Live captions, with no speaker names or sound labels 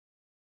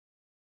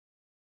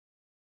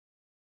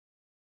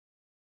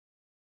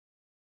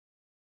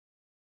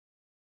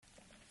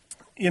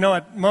You know,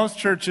 at most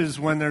churches,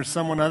 when there's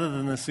someone other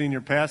than the senior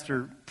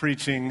pastor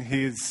preaching,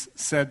 he's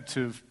said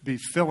to be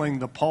filling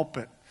the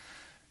pulpit.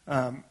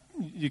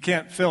 You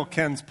can't fill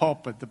Ken's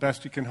pulpit. The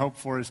best you can hope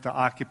for is to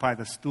occupy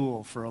the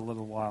stool for a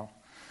little while.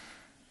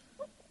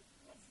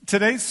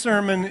 Today's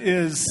sermon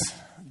is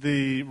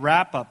the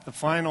wrap-up, the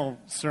final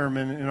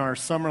sermon in our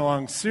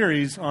summer-long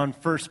series on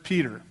 1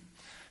 Peter.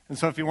 And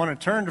so if you want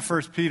to turn to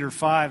 1 Peter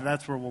 5,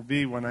 that's where we'll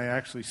be when I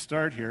actually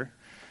start here.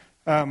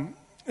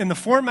 And the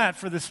format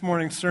for this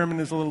morning's sermon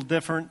is a little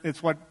different.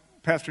 It's what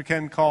Pastor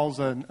Ken calls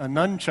a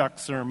nunchuck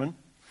sermon,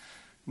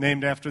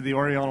 named after the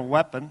Oriental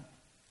weapon.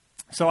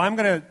 So I'm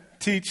going to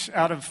teach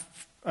out of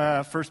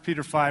 1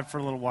 Peter 5 for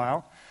a little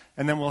while,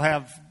 and then we'll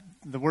have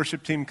the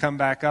worship team come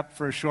back up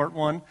for a short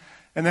one.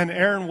 And then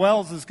Aaron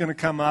Wells is going to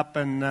come up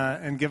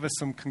and give us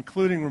some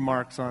concluding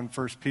remarks on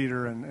 1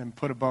 Peter and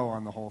put a bow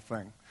on the whole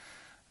thing.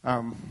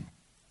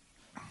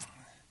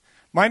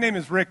 My name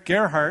is Rick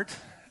Gerhardt,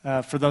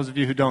 for those of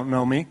you who don't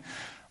know me.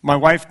 My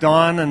wife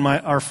Dawn and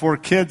our 4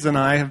 kids and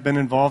I have been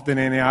involved in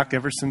Antioch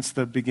ever since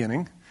the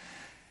beginning.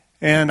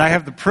 And I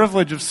have the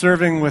privilege of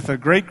serving with a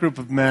great group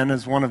of men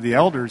as one of the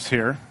elders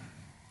here.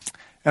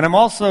 And I'm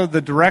also the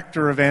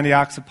director of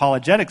Antioch's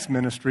apologetics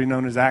ministry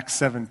known as Acts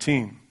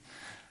 17.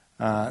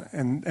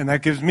 And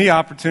that gives me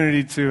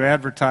opportunity to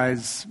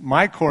advertise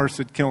my course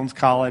at Kilns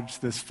College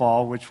this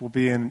fall, which will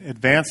be in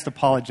advanced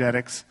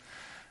apologetics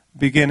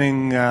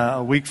beginning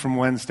a week from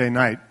Wednesday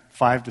night,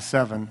 5 to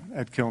 7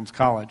 at Kilns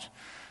College.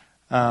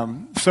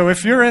 So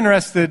if you're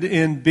interested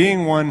in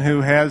being one who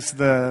has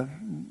the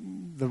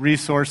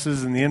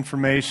resources and the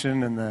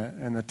information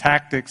and the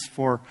tactics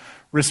for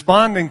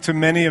responding to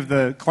many of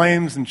the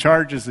claims and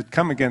charges that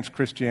come against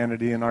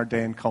Christianity in our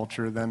day and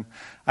culture, then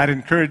I'd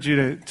encourage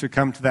you to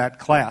come to that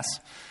class.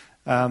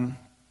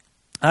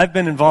 I've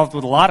been involved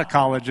with a lot of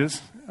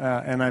colleges,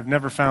 and I've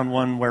never found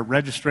one where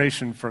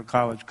registration for a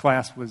college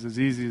class was as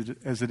easy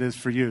as it is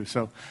for you.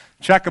 So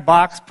check a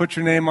box, put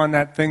your name on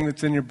that thing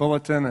that's in your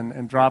bulletin,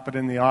 and drop it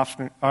in the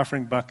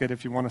offering bucket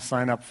if you want to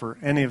sign up for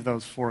any of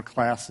those 4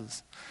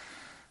 classes.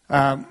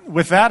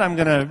 With that, I'm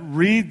going to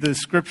read the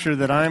scripture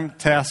that I'm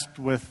tasked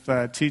with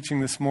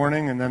teaching this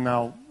morning, and then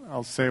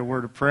I'll say a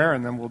word of prayer,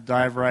 and then we'll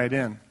dive right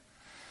in.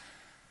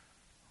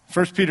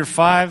 1 Peter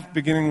 5,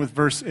 beginning with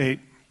verse 8.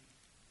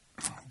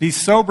 Be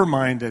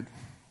sober-minded,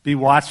 be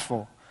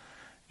watchful.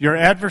 Your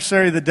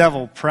adversary, the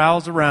devil,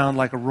 prowls around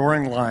like a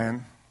roaring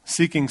lion,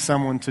 seeking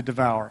someone to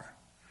devour.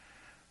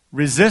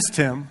 Resist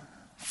him,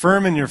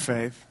 firm in your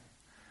faith,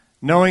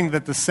 knowing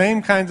that the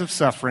same kinds of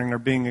suffering are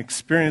being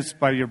experienced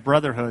by your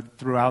brotherhood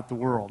throughout the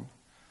world.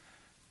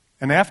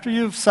 And after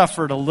you have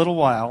suffered a little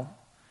while,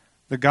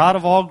 the God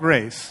of all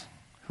grace,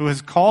 who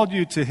has called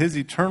you to his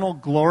eternal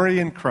glory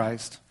in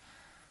Christ,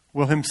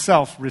 will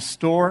himself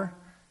restore,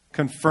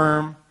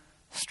 confirm,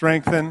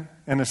 strengthen,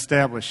 and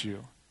establish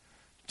you.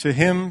 To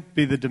him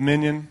be the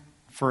dominion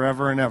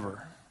forever and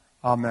ever.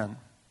 Amen.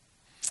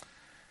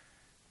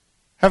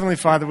 Heavenly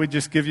Father, we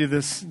just give you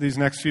these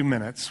next few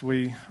minutes.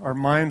 We are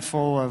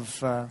mindful of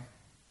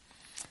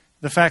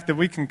the fact that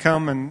we can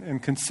come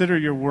and consider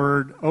your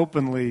word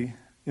openly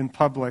in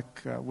public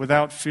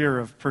without fear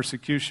of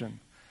persecution,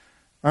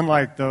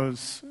 unlike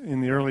those in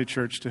the early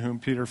church to whom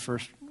Peter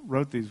first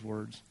wrote these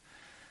words.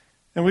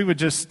 And we would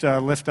just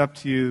lift up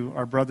to you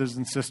our brothers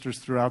and sisters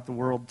throughout the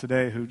world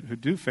today who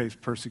do face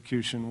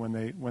persecution when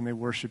they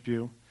worship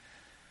you.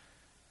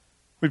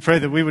 We pray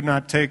that we would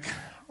not take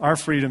our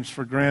freedoms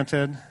for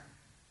granted,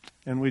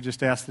 and we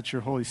just ask that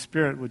your Holy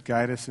Spirit would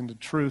guide us into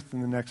truth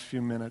in the next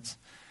few minutes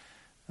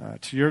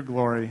to your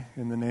glory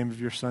in the name of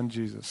your Son,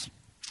 Jesus.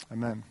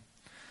 Amen.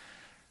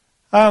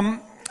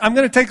 I'm going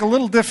to take a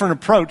little different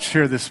approach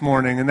here this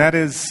morning, and that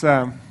is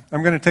I'm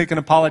going to take an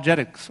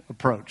apologetics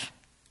approach.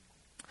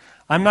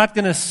 I'm not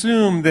going to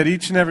assume that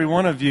each and every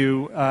one of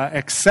you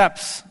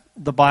accepts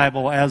the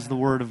Bible as the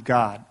Word of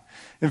God.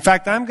 In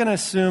fact, I'm going to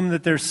assume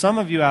that there's some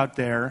of you out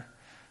there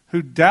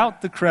who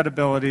doubt the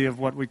credibility of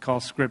what we call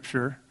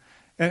Scripture,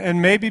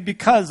 and maybe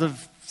because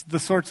of the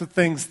sorts of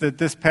things that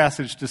this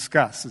passage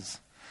discusses.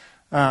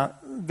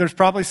 There's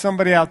probably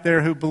somebody out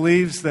there who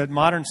believes that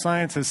modern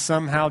science has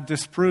somehow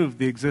disproved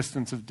the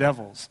existence of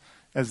devils,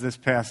 as this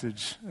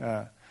passage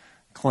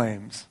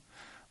claims.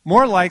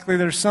 More likely,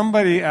 there's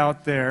somebody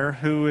out there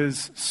who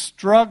is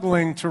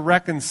struggling to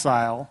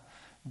reconcile,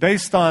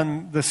 based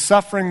on the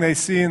suffering they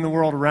see in the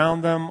world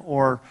around them,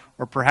 or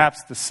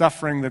perhaps the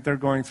suffering that they're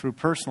going through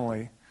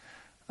personally,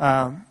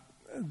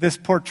 this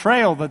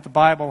portrayal that the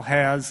Bible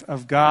has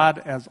of God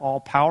as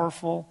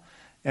all-powerful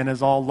and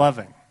as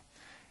all-loving.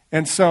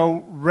 And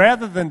so,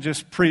 rather than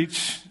just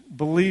preach,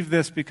 believe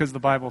this because the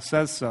Bible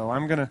says so,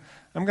 I'm going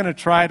to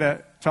try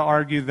to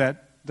argue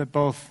that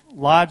both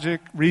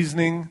logic,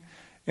 reasoning,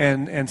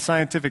 and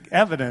scientific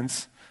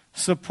evidence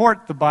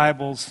support the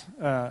Bible's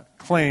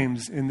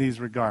claims in these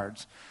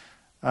regards.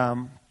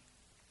 And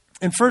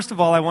first of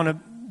all, I want to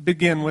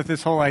begin with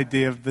this whole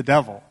idea of the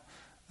devil.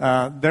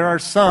 There are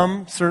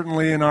some,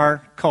 certainly in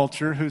our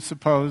culture, who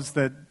suppose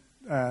that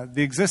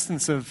the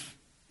existence of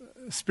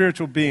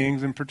spiritual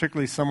beings, and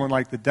particularly someone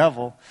like the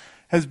devil,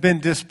 has been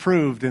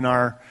disproved in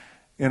our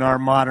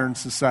modern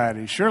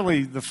society.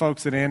 Surely the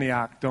folks at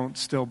Antioch don't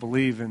still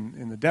believe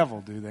in the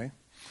devil, do they?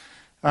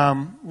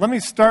 Let me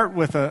start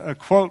with a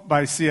quote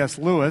by C.S.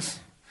 Lewis.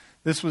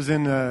 This was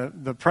in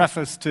the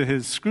preface to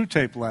his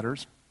Screwtape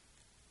Letters,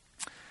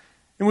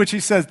 in which he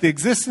says, "The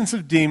existence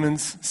of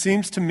demons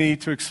seems to me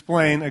to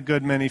explain a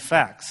good many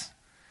facts.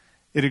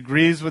 It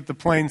agrees with the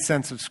plain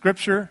sense of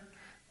Scripture,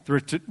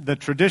 the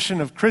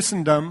tradition of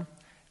Christendom,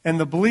 and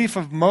the belief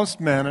of most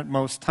men at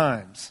most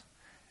times.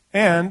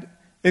 And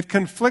it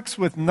conflicts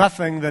with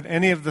nothing that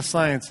any of the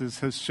sciences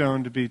has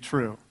shown to be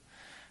true."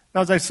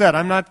 Now, as I said,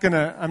 I'm not going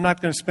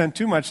to spend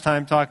too much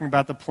time talking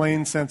about the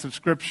plain sense of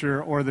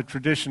Scripture or the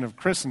tradition of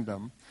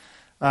Christendom.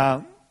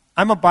 I'm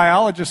a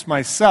biologist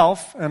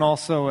myself and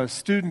also a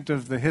student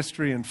of the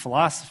history and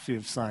philosophy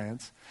of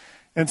science.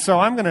 And so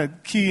I'm going to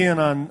key in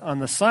on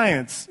the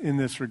science in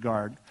this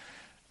regard.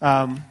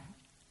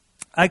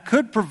 I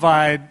could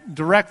provide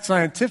direct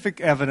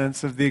scientific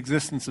evidence of the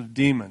existence of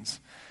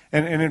demons.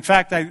 And in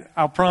fact,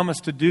 I'll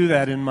promise to do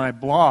that in my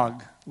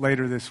blog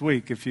later this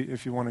week if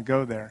you want to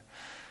go there.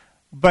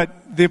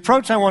 But the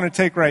approach I want to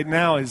take right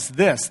now is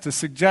this, to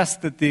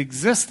suggest that the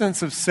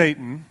existence of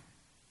Satan,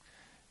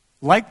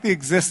 like the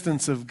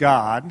existence of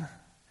God,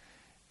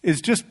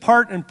 is just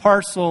part and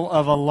parcel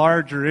of a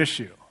larger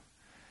issue.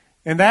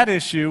 And that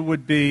issue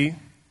would be,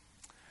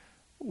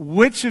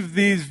 which of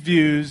these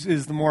views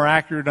is the more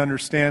accurate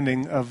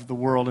understanding of the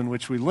world in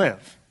which we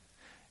live?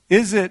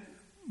 Is it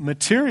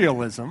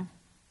materialism?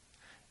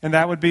 And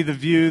that would be the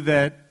view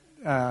that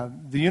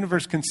the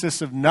universe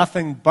consists of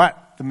nothing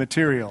but the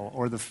material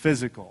or the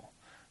physical,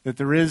 that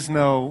there is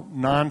no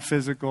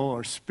non-physical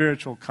or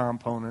spiritual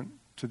component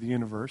to the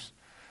universe?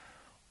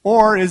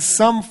 Or is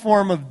some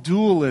form of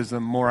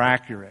dualism more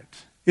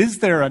accurate? Is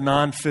there a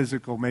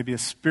non-physical, maybe a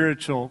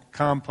spiritual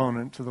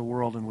component to the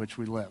world in which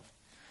we live?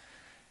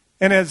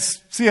 And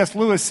as C.S.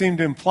 Lewis seemed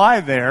to imply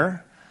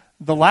there,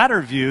 the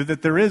latter view,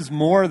 that there is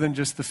more than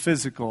just the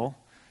physical,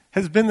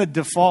 has been the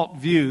default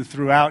view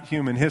throughout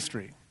human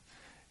history.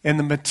 And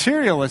the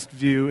materialist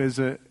view is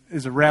a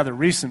rather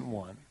recent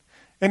one.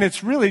 And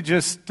it's really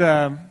just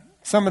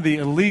some of the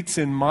elites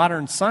in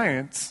modern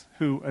science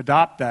who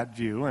adopt that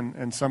view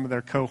and some of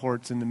their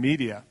cohorts in the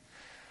media.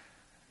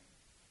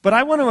 But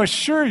I want to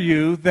assure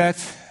you that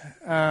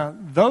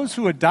those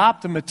who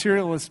adopt a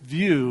materialist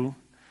view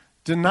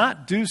do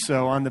not do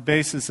so on the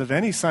basis of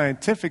any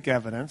scientific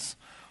evidence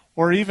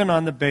or even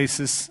on the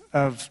basis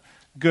of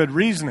good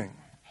reasoning.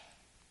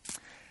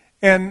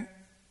 And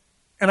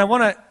I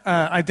want to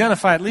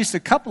identify at least a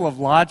couple of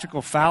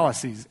logical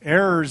fallacies,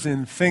 errors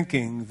in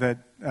thinking that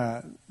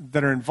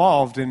are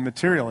involved in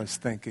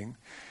materialist thinking.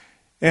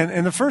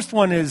 And the first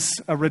one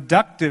is a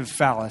reductive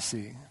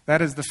fallacy.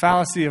 That is the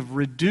fallacy of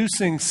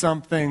reducing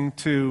something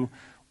to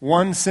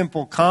one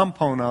simple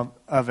component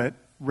of it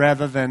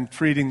rather than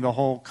treating the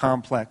whole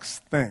complex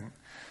thing.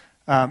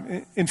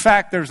 In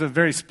fact, there's a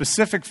very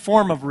specific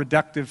form of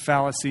reductive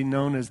fallacy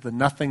known as the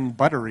nothing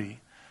buttery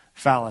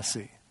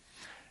fallacy.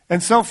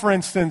 And so, for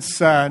instance,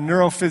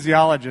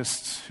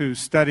 neurophysiologists who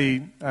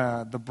study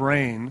the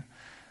brain,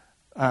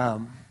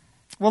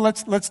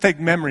 let's take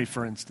memory,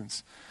 for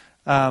instance.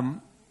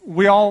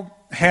 We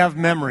all have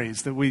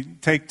memories that we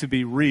take to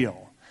be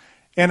real.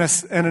 And a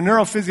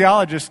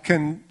neurophysiologist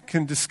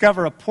can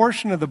discover a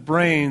portion of the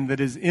brain that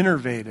is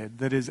innervated,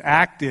 that is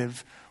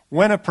active,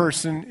 when a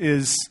person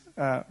is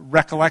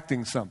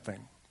recollecting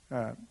something,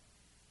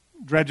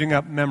 dredging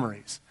up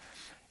memories.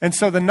 And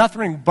so the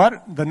nothing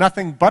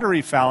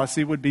buttery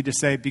fallacy would be to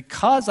say,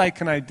 because I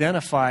can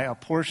identify a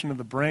portion of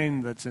the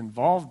brain that's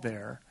involved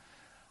there,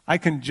 I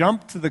can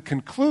jump to the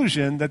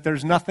conclusion that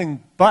there's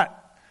nothing but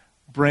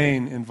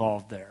brain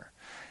involved there.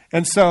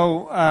 And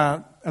so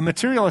a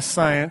materialist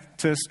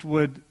scientist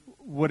would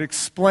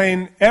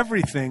explain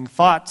everything,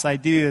 thoughts,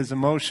 ideas,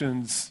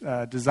 emotions,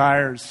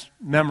 desires,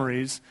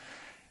 memories,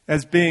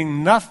 as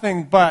being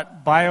nothing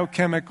but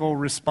biochemical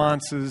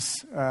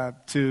responses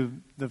to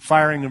the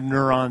firing of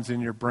neurons in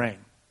your brain.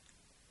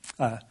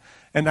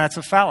 And that's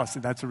a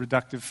fallacy. That's a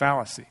reductive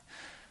fallacy.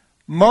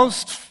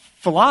 Most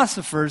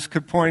philosophers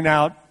could point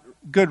out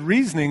good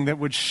reasoning that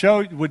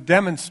would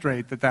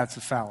demonstrate that that's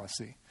a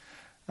fallacy.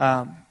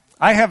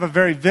 I have a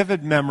very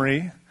vivid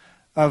memory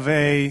of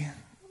a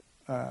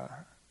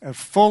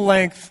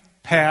full-length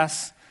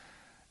pass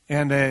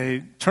and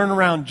a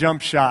turnaround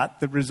jump shot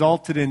that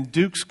resulted in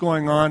Duke's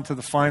going on to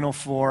the Final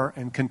Four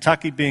and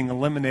Kentucky being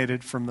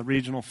eliminated from the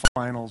regional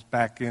finals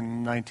back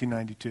in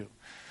 1992.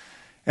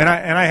 And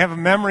I have a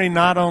memory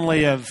not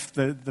only of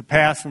the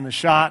pass and the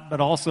shot, but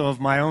also of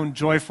my own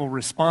joyful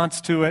response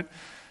to it,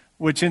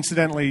 which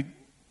incidentally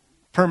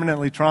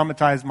permanently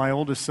traumatized my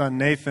oldest son,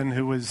 Nathan,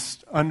 who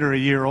was under a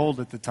year old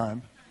at the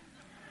time.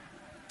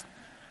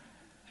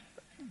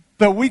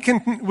 But we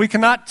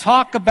cannot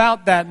talk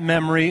about that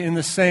memory in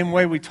the same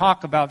way we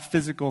talk about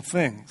physical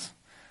things.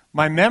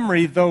 My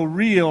memory, though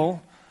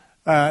real,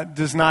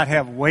 does not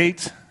have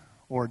weight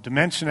or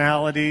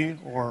dimensionality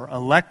or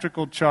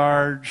electrical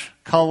charge,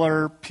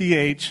 color,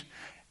 pH,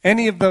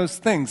 any of those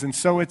things. And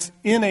so it's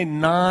in a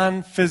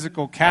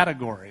non-physical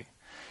category.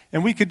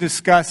 And we could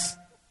discuss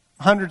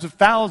hundreds of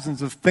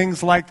thousands of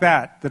things like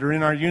that that are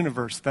in our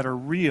universe, that are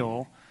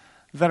real,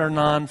 that are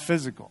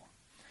non-physical.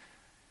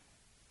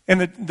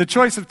 And the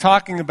choice of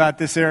talking about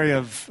this area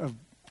of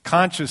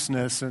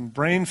consciousness and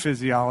brain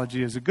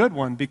physiology is a good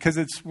one because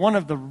it's one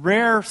of the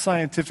rare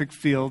scientific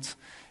fields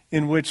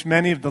in which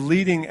many of the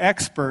leading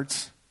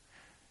experts,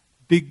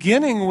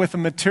 beginning with a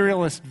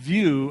materialist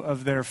view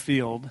of their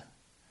field,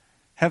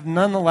 have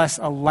nonetheless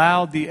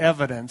allowed the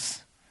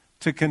evidence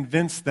to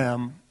convince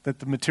them that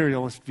the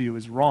materialist view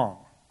is wrong.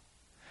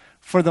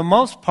 For the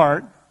most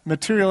part,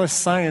 materialist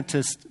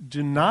scientists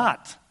do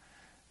not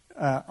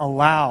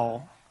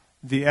allow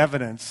the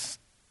evidence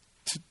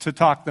to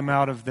talk them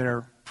out of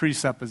their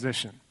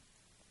presupposition.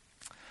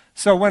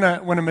 So when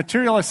a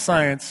materialist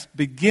science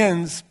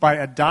begins by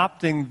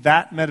adopting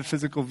that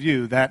metaphysical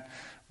view, that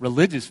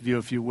religious view,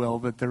 if you will,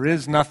 that there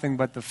is nothing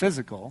but the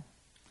physical,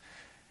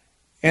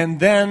 and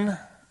then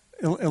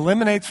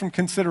eliminates from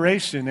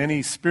consideration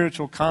any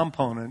spiritual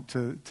component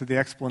to the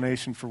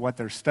explanation for what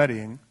they're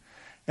studying,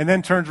 and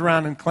then turns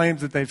around and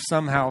claims that they've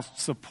somehow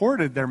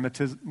supported their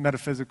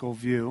metaphysical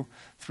view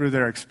through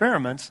their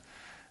experiments,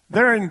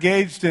 they're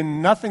engaged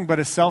in nothing but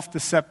a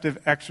self-deceptive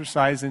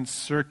exercise in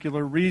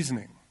circular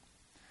reasoning.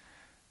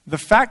 The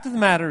fact of the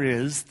matter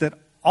is that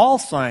all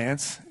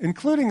science,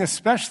 including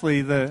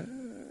especially the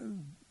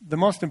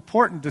most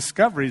important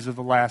discoveries of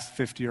the last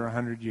 50 or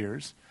 100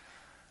 years,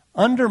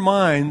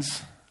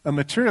 undermines a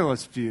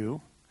materialist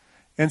view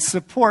and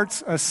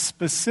supports a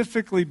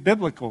specifically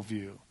biblical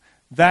view,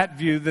 that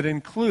view that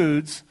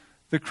includes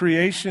the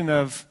creation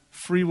of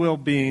free will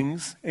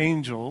beings,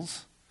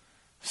 angels,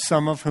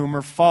 some of whom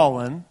are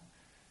fallen,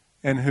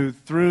 and who,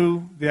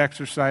 through the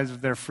exercise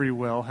of their free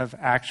will, have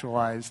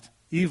actualized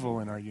evil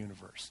in our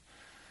universe.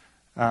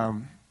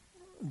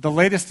 The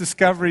latest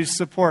discoveries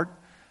support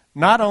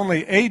not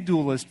only a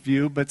dualist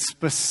view, but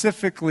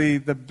specifically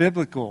the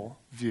biblical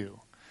view.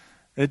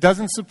 It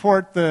doesn't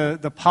support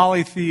the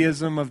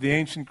polytheism of the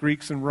ancient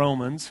Greeks and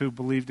Romans, who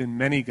believed in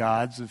many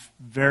gods of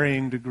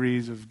varying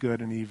degrees of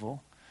good and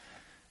evil.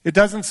 It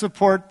doesn't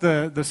support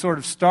the sort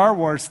of Star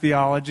Wars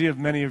theology of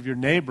many of your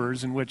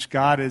neighbors, in which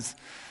God is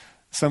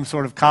some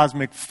sort of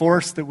cosmic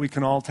force that we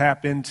can all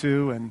tap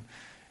into, and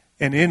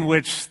in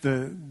which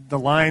the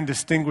line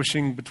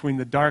distinguishing between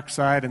the dark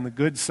side and the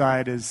good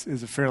side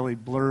is a fairly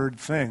blurred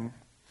thing.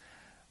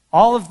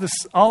 All of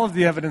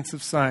the evidence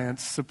of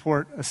science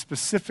support a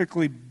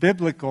specifically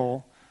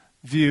biblical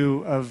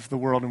view of the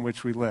world in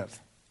which we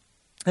live.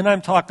 And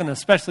I'm talking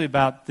especially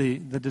about the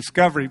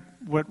discovery,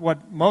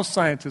 what most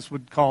scientists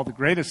would call the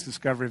greatest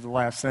discovery of the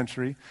last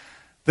century,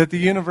 that the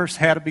universe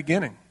had a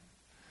beginning.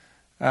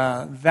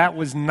 That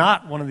was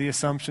not one of the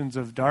assumptions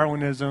of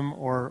Darwinism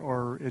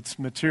or its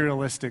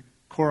materialistic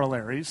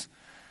corollaries.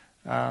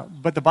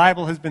 But the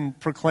Bible has been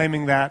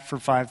proclaiming that for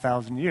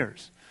 5,000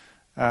 years.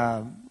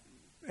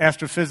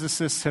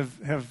 Astrophysicists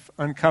have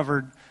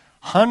uncovered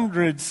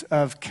hundreds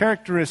of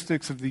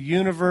characteristics of the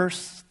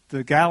universe,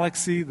 the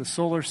galaxy, the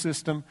solar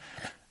system,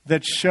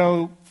 that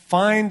show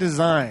fine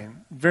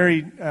design,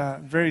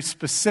 very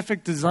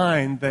specific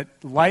design that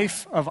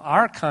life of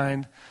our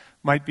kind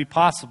might be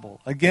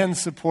possible. Again,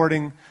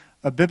 supporting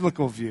a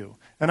biblical view.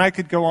 And I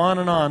could go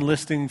on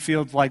listing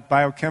fields like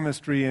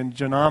biochemistry and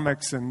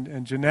genomics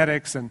and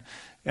genetics and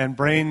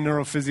brain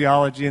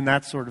neurophysiology and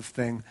that sort of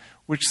thing,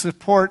 which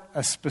support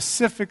a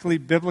specifically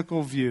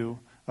biblical view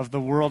of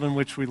the world in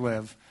which we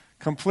live,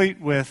 complete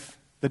with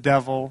the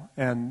devil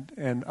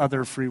and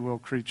other free will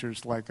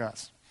creatures like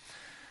us.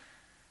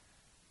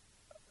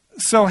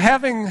 So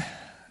having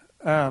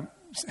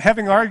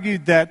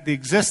argued that the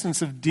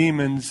existence of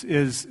demons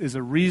is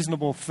a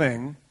reasonable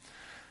thing,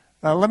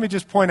 let me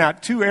just point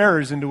out two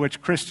errors into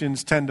which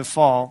Christians tend to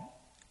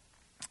fall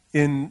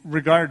in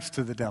regards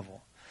to the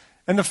devil.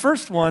 And the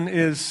first one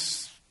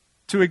is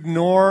to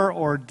ignore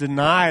or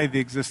deny the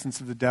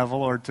existence of the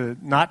devil, or to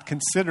not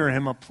consider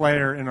him a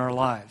player in our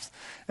lives.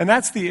 And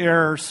that's the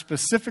error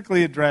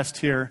specifically addressed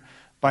here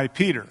by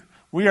Peter.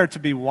 We are to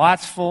be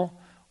watchful,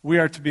 we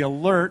are to be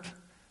alert,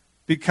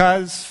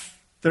 because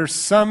there's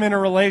some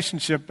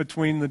interrelationship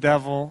between the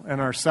devil and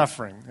our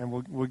suffering, and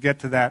we'll get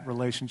to that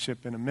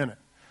relationship in a minute.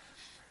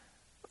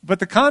 But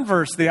the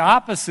converse, the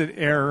opposite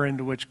error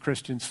into which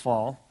Christians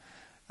fall,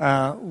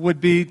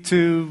 would be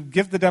to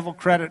give the devil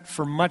credit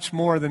for much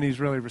more than he's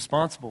really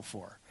responsible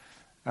for.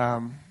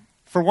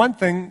 For one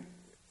thing,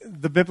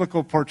 the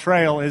biblical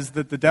portrayal is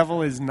that the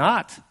devil is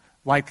not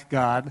like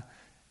God,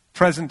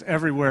 present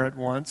everywhere at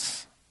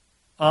once,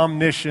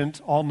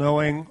 omniscient,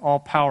 all-knowing,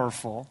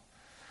 all-powerful.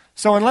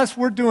 So unless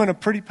we're doing a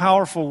pretty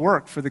powerful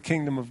work for the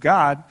kingdom of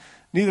God,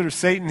 neither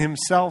Satan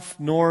himself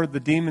nor the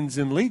demons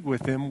in league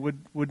with him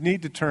would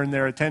need to turn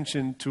their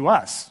attention to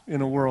us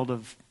in a world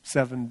of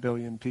 7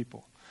 billion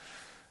people.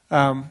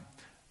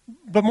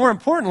 But more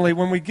importantly,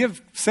 when we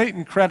give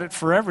Satan credit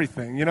for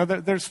everything,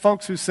 there's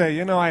folks who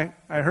say, I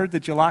heard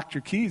that you locked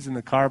your keys in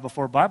the car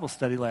before Bible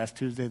study last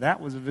Tuesday.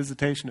 That was a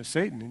visitation of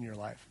Satan in your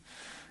life.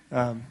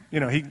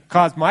 He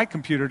caused my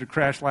computer to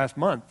crash last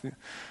month.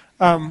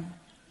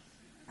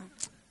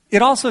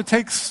 It also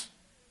takes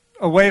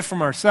away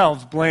from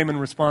ourselves blame and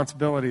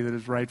responsibility that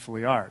is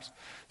rightfully ours.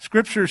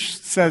 Scripture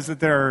says that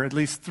there are at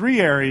least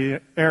three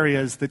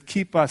areas that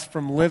keep us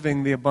from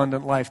living the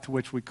abundant life to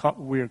which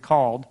we are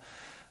called,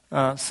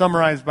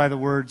 summarized by the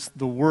words,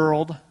 the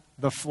world,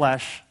 the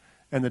flesh,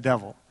 and the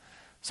devil.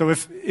 So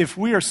if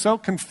we are so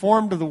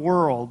conformed to the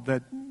world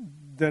that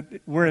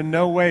we're in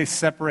no way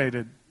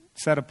separated,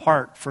 set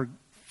apart for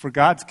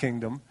God's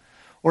kingdom,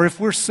 or if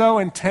we're so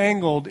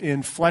entangled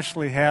in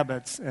fleshly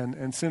habits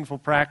and sinful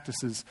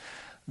practices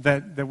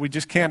that we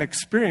just can't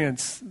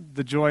experience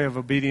the joy of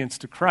obedience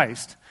to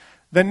Christ,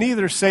 then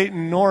neither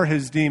Satan nor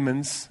his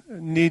demons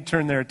need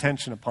turn their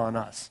attention upon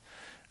us.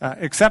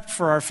 Except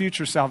for our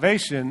future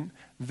salvation,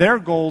 their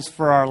goals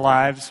for our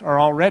lives are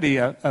already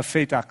a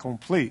fait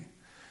accompli.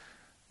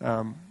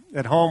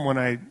 At home, when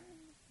I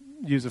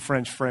use a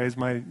French phrase,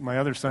 my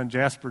other son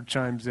Jasper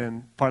chimes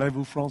in,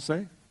 "Parlez-vous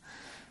français?"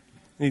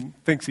 He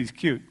thinks he's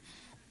cute.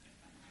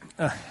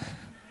 But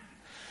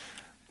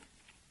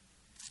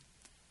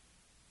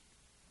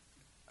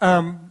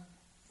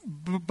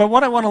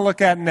what I want to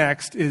look at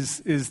next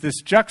is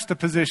this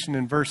juxtaposition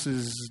in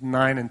verses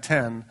 9 and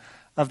 10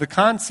 of the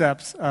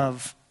concepts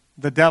of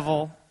the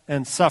devil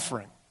and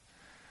suffering.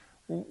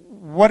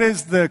 What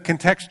is the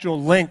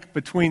contextual link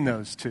between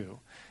those two?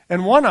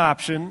 And one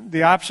option,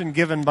 the option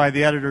given by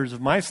the editors of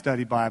my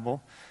study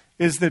Bible,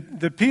 is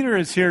that Peter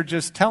is here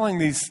just telling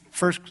these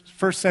first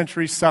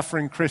century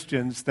suffering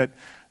Christians that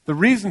the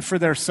reason for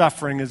their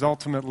suffering is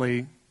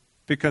ultimately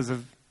because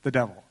of the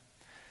devil.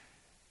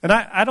 And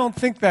I don't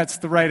think that's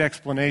the right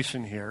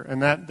explanation here,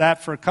 and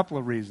that for a couple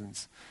of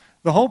reasons.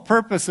 The whole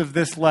purpose of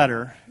this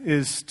letter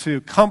is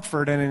to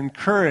comfort and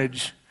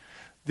encourage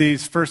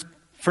these first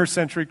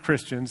century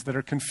Christians that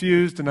are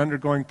confused and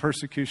undergoing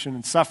persecution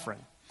and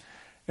suffering.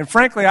 And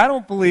frankly, I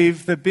don't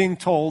believe that being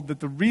told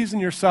that the reason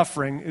you're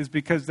suffering is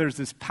because there's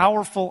this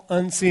powerful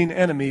unseen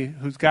enemy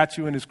who's got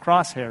you in his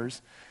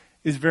crosshairs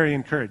is very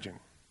encouraging.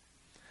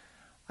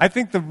 I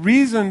think the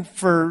reason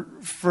for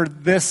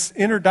this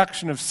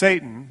introduction of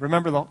Satan,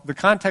 remember the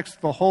context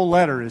of the whole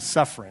letter is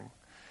suffering,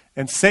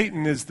 and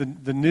Satan is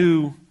the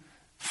new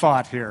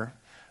thought here.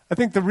 I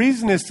think the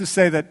reason is to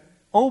say that,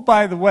 oh,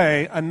 by the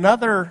way,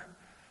 another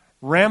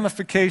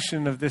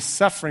ramification of this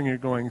suffering you're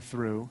going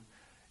through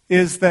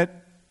is that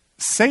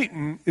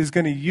Satan is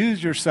going to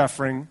use your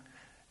suffering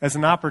as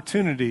an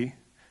opportunity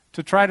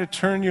to try to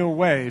turn you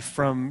away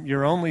from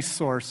your only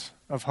source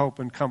of hope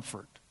and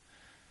comfort.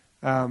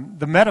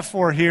 The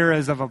metaphor here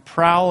is of a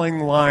prowling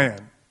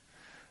lion.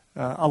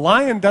 A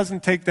lion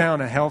doesn't take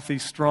down a healthy,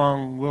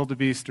 strong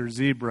wildebeest or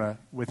zebra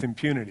with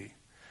impunity.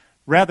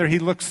 Rather, he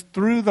looks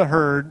through the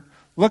herd,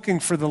 looking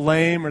for the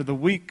lame or the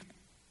weak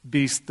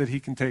beast that he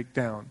can take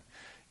down.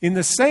 In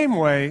the same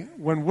way,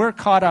 when we're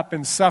caught up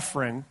in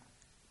suffering,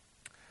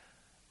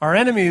 our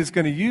enemy is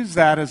going to use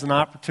that as an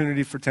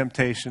opportunity for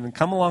temptation and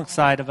come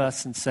alongside of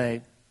us and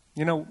say,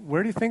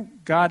 where do you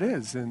think God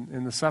is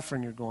in the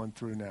suffering you're going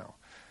through now?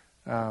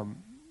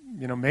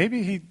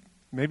 Maybe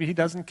he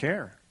doesn't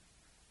care.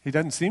 He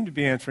doesn't seem to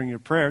be answering your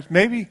prayers.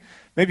 Maybe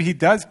he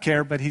does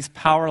care, but he's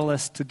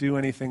powerless to do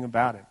anything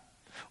about it.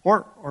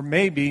 Or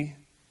maybe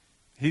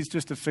he's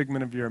just a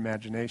figment of your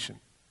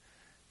imagination.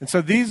 And so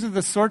these are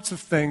the sorts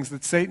of things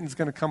that Satan's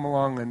going to come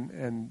along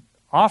and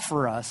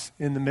offer us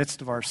in the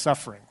midst of our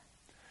suffering.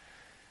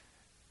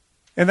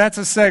 And that's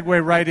a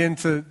segue right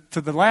into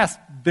the last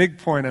big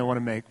point I want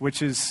to make,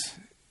 which is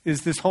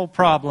this whole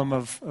problem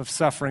of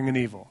suffering and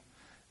evil.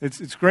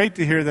 It's great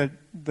to hear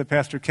that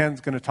Pastor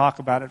Ken's going to talk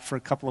about it for a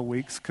couple of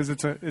weeks, because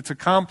it's a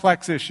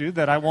complex issue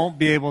that I won't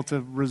be able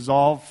to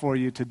resolve for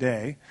you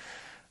today.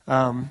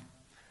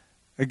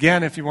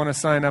 Again, if you want to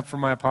sign up for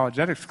my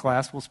apologetics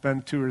class, we'll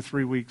spend 2 or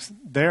 3 weeks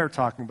there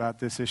talking about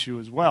this issue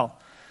as well.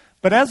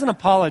 But as an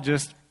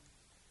apologist,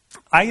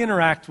 I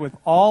interact with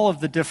all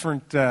of the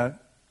different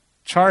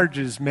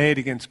charges made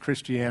against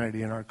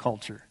Christianity in our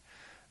culture.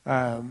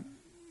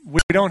 We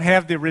don't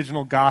have the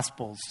original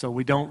Gospels, so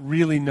we don't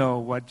really know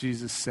what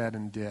Jesus said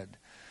and did.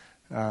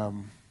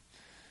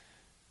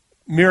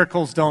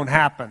 Miracles don't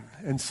happen,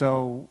 and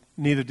so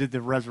neither did the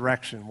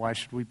resurrection. Why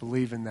should we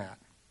believe in that?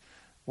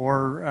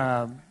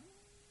 Or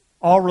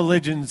all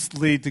religions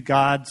lead to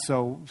God,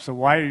 so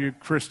why are you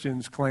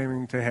Christians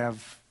claiming to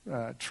have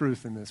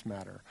truth in this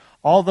matter?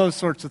 All those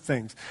sorts of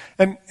things.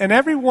 And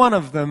every one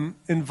of them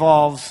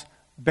involves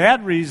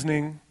bad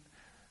reasoning,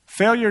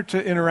 failure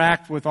to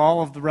interact with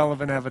all of the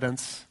relevant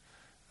evidence,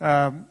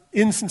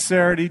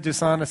 insincerity,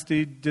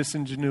 dishonesty,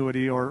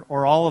 disingenuity,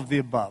 or all of the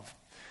above.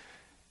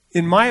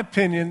 In my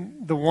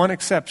opinion, the one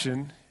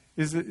exception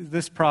is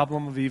this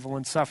problem of evil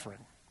and suffering.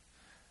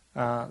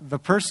 The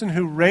person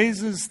who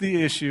raises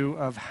the issue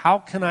of how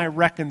can I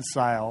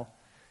reconcile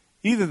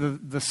either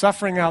the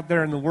suffering out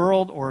there in the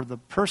world or the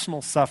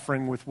personal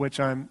suffering with which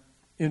I'm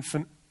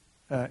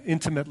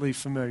intimately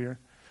familiar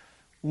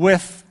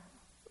with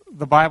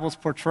the Bible's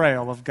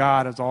portrayal of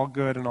God as all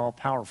good and all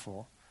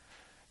powerful.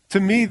 To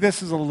me,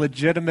 this is a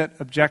legitimate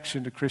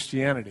objection to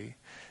Christianity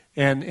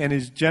and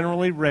is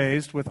generally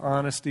raised with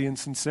honesty and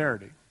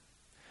sincerity.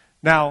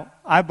 Now,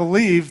 I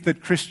believe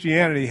that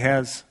Christianity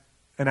has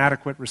an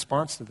adequate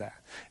response to that.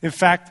 In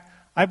fact,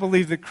 I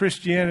believe that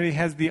Christianity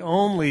has the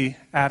only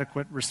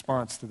adequate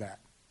response to that.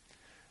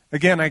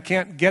 Again, I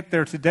can't get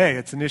there today.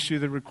 It's an issue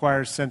that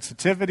requires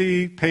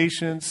sensitivity,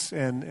 patience,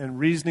 and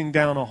reasoning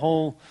down a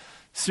whole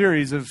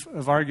series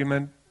of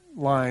argument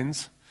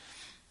lines.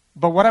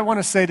 But what I want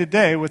to say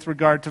today with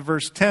regard to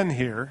verse 10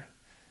 here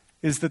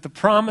is that the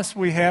promise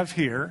we have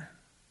here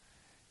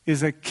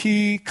is a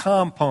key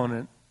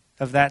component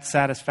of that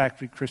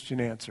satisfactory Christian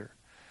answer.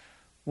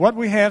 What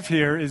we have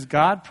here is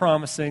God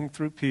promising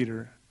through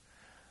Peter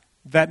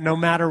that no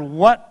matter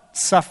what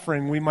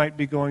suffering we might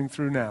be going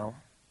through now,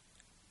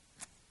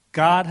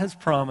 God has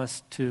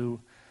promised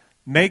to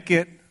make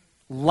it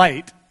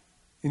light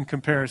in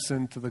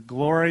comparison to the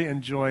glory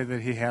and joy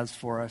that he has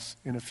for us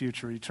in a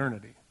future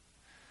eternity.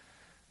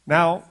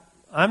 Now,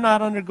 I'm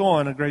not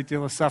undergoing a great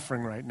deal of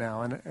suffering right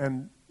now,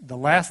 and the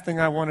last thing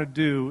I want to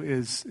do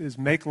is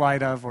make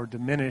light of or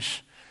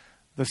diminish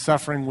the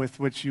suffering with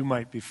which you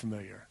might be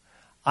familiar.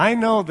 I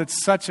know that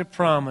such a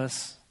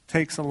promise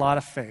takes a lot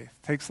of faith,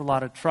 takes a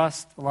lot of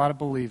trust, a lot of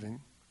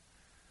believing.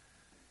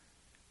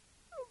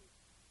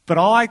 But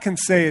all I can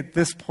say at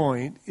this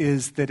point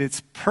is that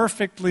it's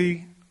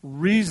perfectly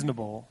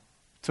reasonable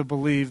to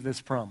believe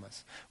this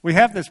promise. We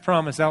have this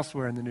promise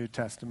elsewhere in the New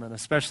Testament,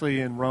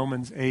 especially in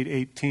Romans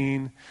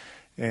 8:18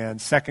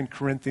 and 2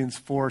 Corinthians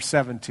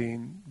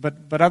 4:17,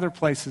 but other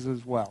places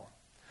as well.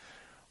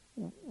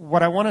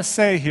 What I want to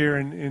say here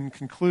in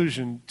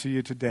conclusion to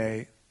you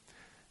today,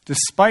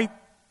 despite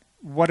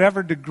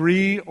whatever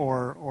degree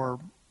or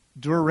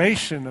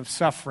duration of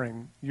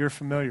suffering you're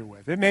familiar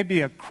with, it may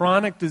be a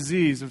chronic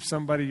disease of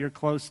somebody you're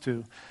close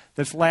to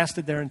that's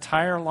lasted their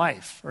entire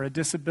life, or a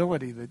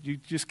disability that you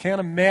just can't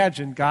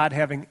imagine God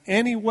having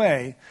any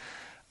way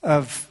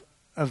of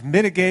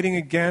mitigating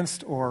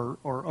against or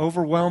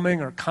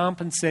overwhelming or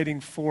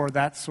compensating for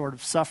that sort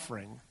of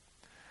suffering.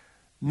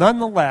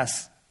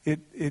 Nonetheless,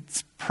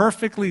 it's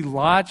perfectly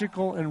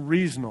logical and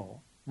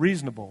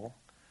reasonable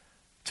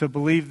to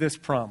believe this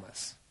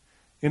promise.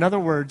 In other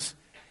words,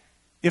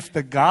 if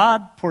the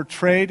God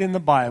portrayed in the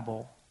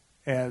Bible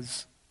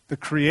as the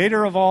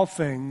creator of all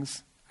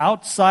things,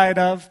 outside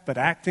of but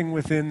acting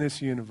within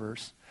this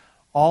universe,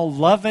 all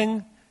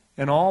loving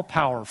and all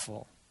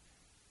powerful,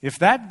 if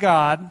that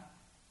God,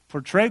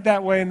 portrayed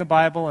that way in the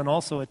Bible and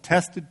also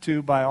attested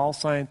to by all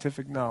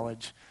scientific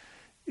knowledge,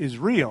 is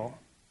real,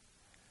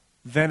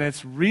 then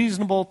it's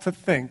reasonable to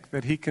think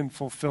that he can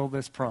fulfill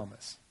this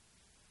promise.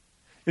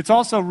 It's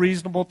also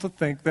reasonable to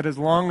think that as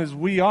long as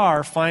we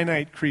are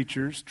finite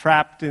creatures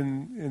trapped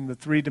in the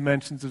three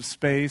dimensions of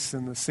space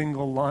and the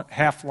single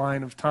half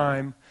line of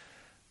time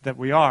that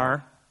we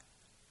are,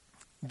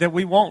 that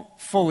we won't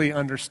fully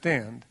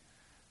understand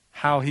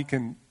how he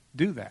can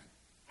do that,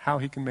 how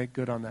he can make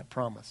good on that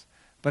promise.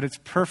 But it's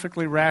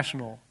perfectly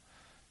rational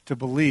to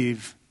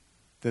believe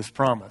this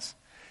promise.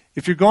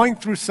 If you're going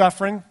through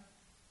suffering,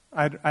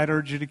 I'd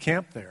urge you to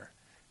camp there.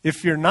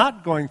 If you're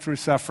not going through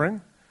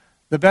suffering,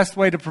 the best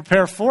way to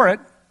prepare for it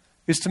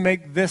is to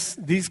make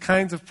these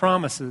kinds of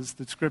promises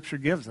that Scripture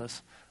gives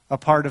us a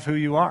part of who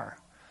you are,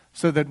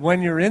 so that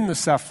when you're in the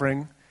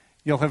suffering,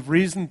 you'll have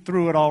reasoned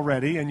through it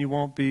already and you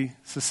won't be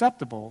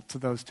susceptible to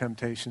those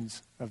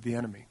temptations of the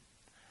enemy.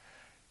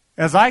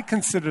 As I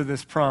consider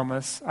this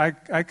promise,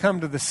 I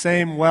come to the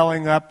same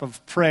welling up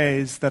of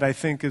praise that I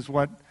think is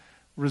what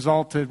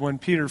resulted when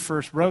Peter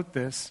first wrote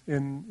this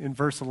in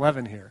verse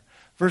 11 here.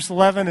 Verse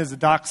 11 is a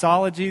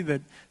doxology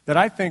that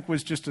I think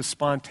was just a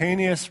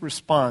spontaneous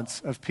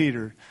response of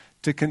Peter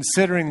to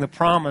considering the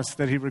promise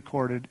that he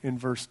recorded in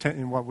verse 10,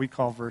 in what we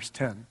call verse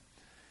 10.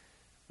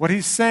 What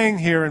he's saying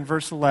here in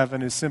verse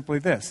 11 is simply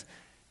this: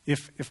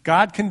 if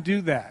God can do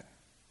that,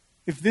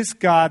 if this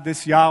God,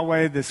 this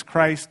Yahweh, this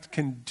Christ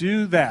can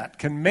do that,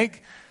 can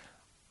make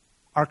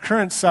our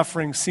current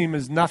suffering seem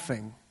as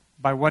nothing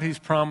by what he's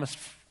promised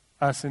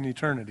us in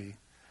eternity,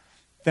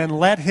 then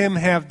let him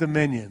have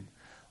dominion.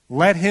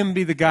 Let him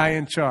be the guy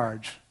in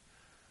charge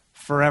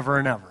forever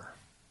and ever.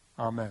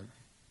 Amen.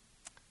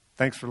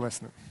 Thanks for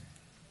listening.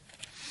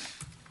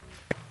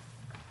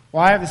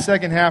 Well, I have the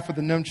second half of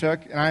the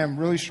nunchuck, and I am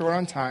really short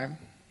on time.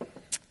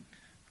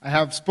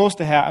 I'm supposed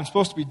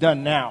to be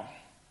done now.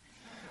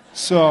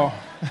 So,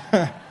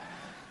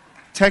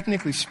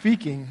 technically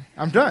speaking,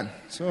 I'm done.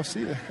 So I'll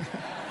see you.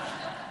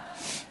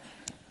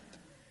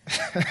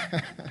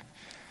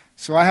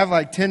 So I have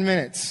like 10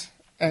 minutes.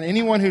 And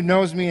anyone who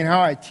knows me and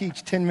how I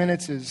teach, 10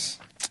 minutes this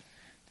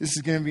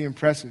is going to be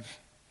impressive.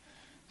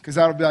 Because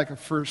that'll be like a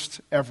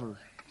first ever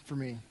for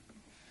me,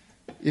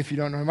 if you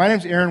don't know me. My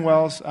name's Aaron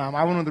Wells. I'm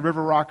one of the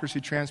River Rockers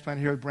who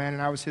transplanted here with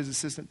Brandon. I was his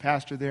assistant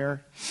pastor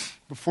there.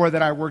 Before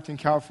that, I worked in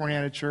California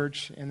at a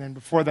church. And then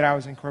before that, I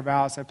was in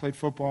Corvallis. I played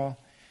football.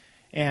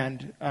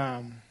 And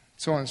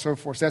so on and so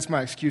forth. So that's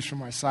my excuse for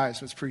my size,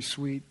 so it's pretty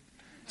sweet.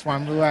 That's why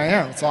I'm who I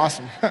am. It's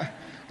awesome.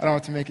 I don't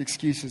have to make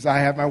excuses.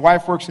 My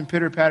wife works in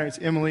Pitter Patter. It's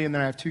Emily, and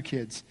then I have 2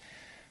 kids.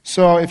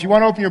 So if you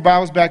want to open your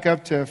Bibles back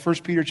up to 1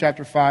 Peter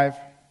chapter 5,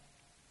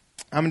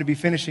 I'm going to be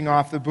finishing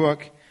off the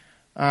book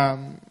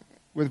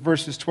with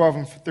verses 12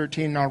 and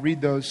 13, and I'll read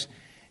those.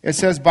 It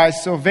says, by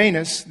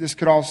Silvanus, this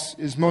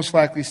is most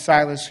likely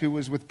Silas, who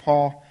was with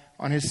Paul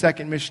on his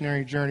second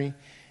missionary journey.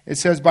 It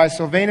says, by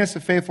Silvanus, a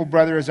faithful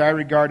brother as I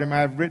regard him, I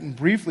have written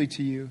briefly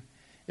to you,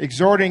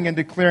 exhorting and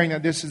declaring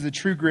that this is the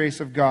true grace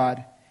of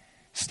God.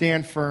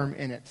 Stand firm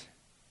in it.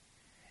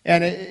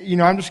 And,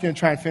 I'm just going to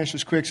try and finish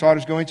this quick, so I'll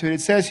just go into it.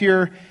 It says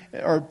here,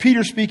 or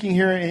Peter speaking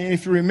here, and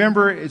if you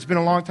remember, it's been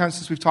a long time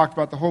since we've talked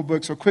about the whole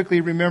book, so quickly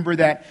remember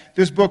that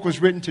this book was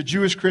written to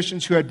Jewish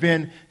Christians who had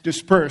been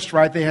dispersed,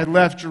 right? They had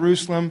left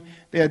Jerusalem,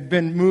 they had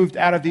been moved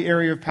out of the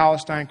area of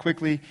Palestine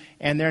quickly,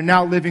 and they're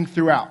now living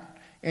throughout.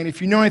 And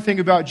if you know anything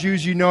about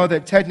Jews, you know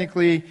that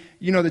technically,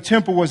 the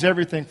temple was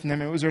everything from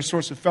them. It was their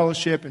source of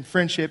fellowship and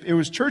friendship. It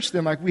was church to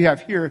them, like we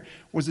have here,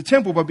 was the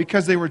temple. But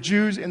because they were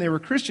Jews and they were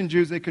Christian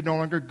Jews, they could no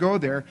longer go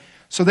there.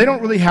 So they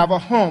don't really have a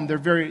home. They're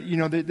very,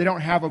 they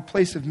don't have a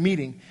place of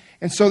meeting.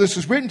 And so this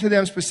was written to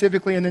them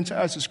specifically, and then to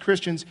us as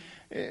Christians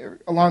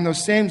along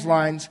those same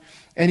lines.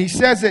 And he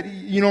says that,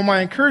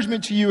 my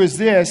encouragement to you is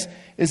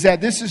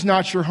that this is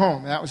not your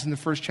home. That was in the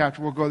first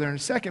chapter. We'll go there in a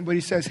second. But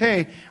he says,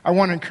 hey, I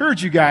want to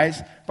encourage you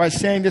guys by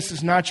saying this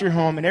is not your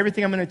home. And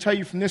everything I'm going to tell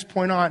you from this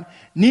point on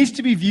needs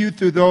to be viewed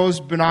through those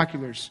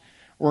binoculars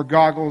or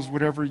goggles,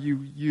 whatever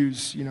you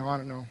use,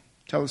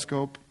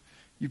 telescope.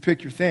 You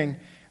pick your thing.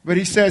 But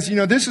he says,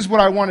 this is what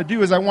I want to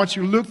do is I want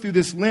you to look through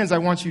this lens. I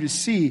want you to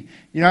see.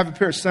 I have a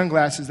pair of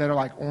sunglasses that are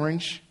like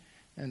orange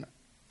and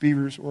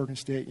Beavers, Oregon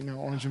State,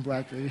 orange and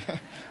black.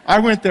 I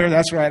went there,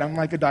 that's right. I'm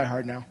like a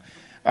diehard now.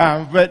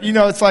 But,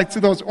 it's like to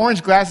those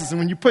orange glasses. And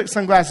when you put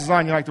sunglasses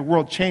on, you're like the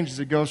world changes.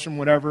 It goes from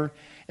whatever.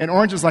 And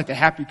orange is like the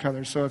happy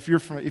color. So if you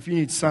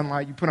need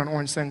sunlight, you put on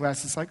orange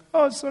sunglasses. It's like,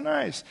 oh, it's so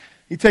nice.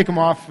 You take them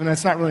off, and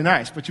that's not really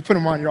nice. But you put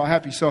them on, you're all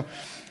happy. So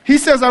he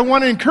says, I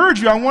want to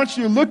encourage you. I want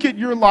you to look at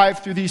your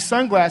life through these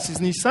sunglasses.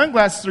 And these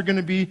sunglasses are going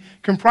to be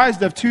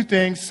comprised of two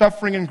things,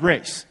 suffering and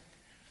grace.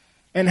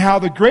 And how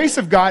the grace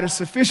of God is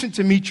sufficient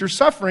to meet your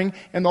suffering.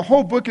 And the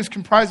whole book is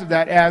comprised of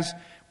that, as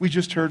we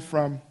just heard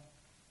from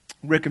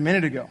Rick a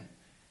minute ago.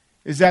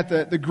 Is that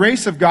the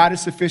grace of God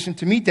is sufficient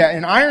to meet that.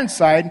 And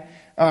Ironside,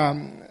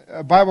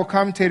 a Bible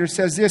commentator,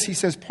 says this. He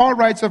says, Paul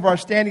writes of our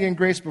standing in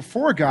grace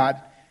before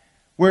God,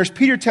 whereas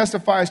Peter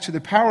testifies to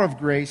the power of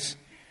grace,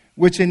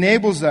 which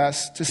enables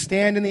us to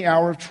stand in the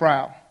hour of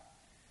trial,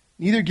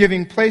 neither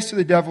giving place to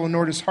the devil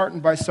nor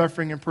disheartened by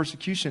suffering and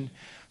persecution.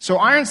 So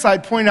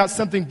Ironside pointed out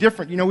something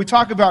different. We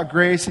talk about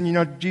grace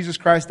and, Jesus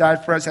Christ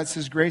died for us. That's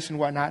his grace and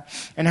whatnot.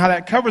 And how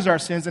that covers our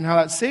sins and how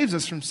that saves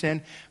us from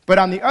sin. But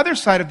on the other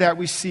side of that,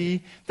 we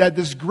see that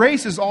this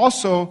grace is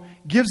also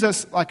gives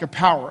us like a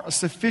power, a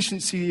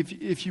sufficiency,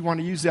 if you want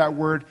to use that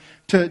word,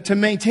 to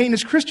maintain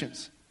as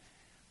Christians.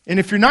 And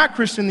if you're not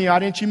Christian in the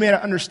audience, you may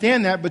not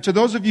understand that. But to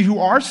those of you who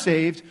are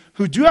saved,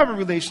 who do have a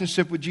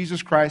relationship with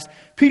Jesus Christ,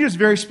 Peter's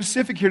very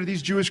specific here to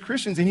these Jewish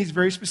Christians. And he's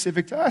very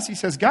specific to us. He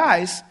says,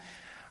 guys,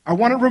 I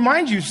want to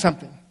remind you of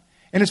something.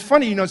 And it's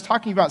funny, it's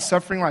talking about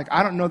suffering. Like,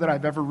 I don't know that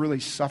I've ever really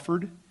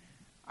suffered.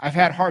 I've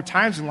had hard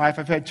times in life.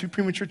 I've had 2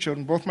 premature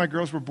children. Both my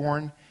girls were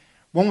born.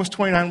 One was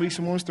 29 weeks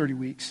and one was 30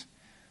 weeks.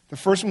 The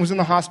first one was in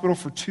the hospital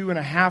for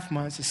 2.5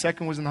 months. The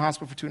second was in the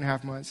hospital for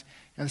 2.5 months.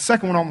 And the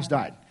second one almost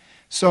died.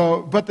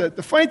 So, but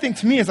the funny thing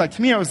to me is, I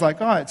was like,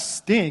 oh, it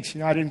stinks.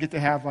 I didn't get to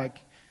have,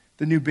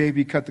 the new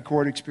baby cut the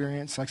cord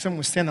experience. Like, someone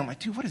was standing there, I'm like,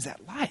 dude, what is that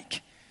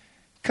like?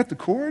 Cut the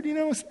cord,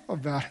 what's that all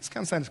about? It's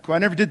kind of sounds cool. I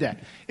never did that.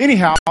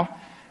 Anyhow,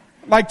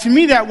 to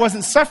me, that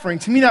wasn't suffering.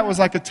 To me, that was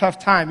like a tough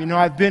time.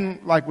 I've been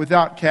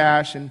without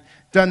cash and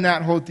done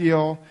that whole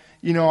deal,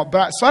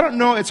 But so I don't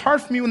know. It's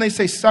hard for me when they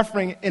say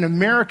suffering in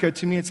America.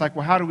 To me, it's like,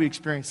 well, how do we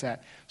experience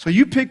that? So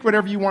you pick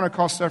whatever you want to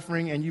call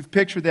suffering, and you've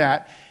pictured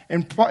that.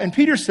 And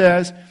Peter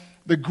says,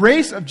 the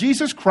grace of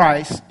Jesus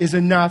Christ is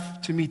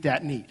enough to meet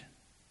that need.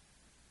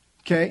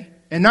 Okay?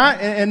 And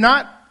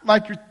not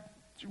like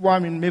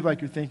maybe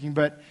like you're thinking,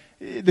 but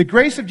the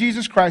grace of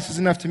Jesus Christ is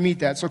enough to meet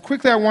that. So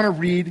quickly I want to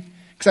read,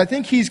 because I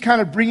think he's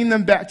kind of bringing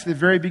them back to the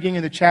very beginning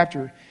of the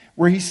chapter,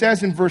 where he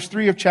says in verse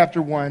 3 of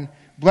chapter 1,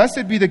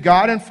 Blessed be the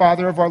God and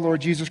Father of our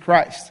Lord Jesus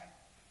Christ.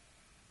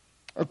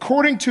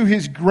 According to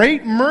his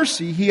great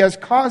mercy, he has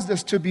caused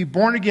us to be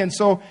born again.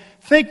 So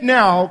think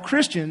now,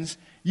 Christians,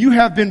 you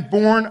have been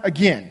born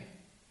again.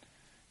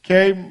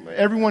 Okay?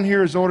 Everyone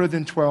here is older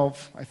than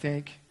 12, I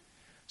think.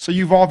 So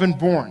you've all been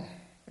born.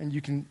 And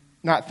you can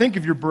not think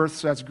of your birth,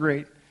 so that's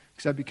great.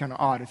 Because that'd be kind of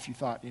odd if you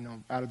thought,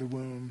 out of the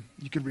womb.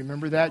 You could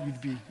remember that.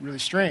 You'd be really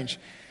strange.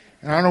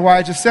 And I don't know why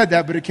I just said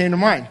that, but it came to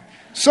mind.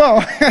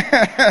 So,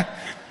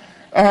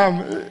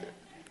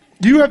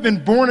 you have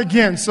been born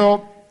again.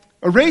 So,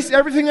 erase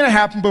everything that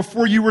happened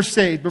before you were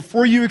saved,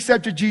 before you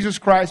accepted Jesus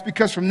Christ.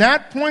 Because from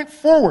that point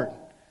forward,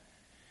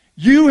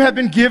 you have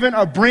been given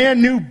a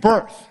brand new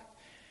birth.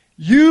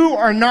 You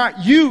are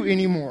not you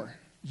anymore.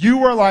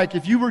 You are like,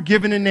 if you were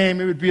given a name,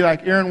 it would be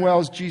like Aaron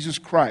Wells, Jesus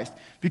Christ.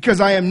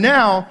 Because I am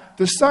now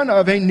the son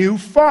of a new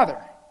father.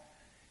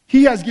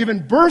 He has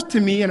given birth to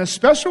me in a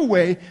special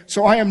way,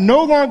 so I am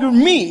no longer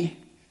me.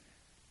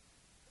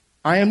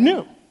 I am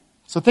new.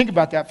 So think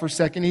about that for a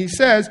second. He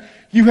says,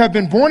 you have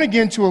been born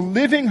again to a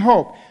living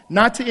hope,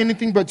 not to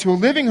anything, but to a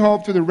living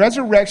hope through the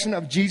resurrection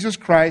of Jesus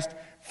Christ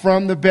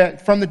from the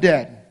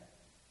dead.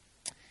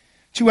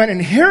 To an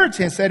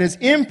inheritance that is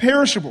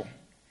imperishable,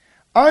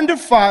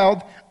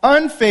 undefiled,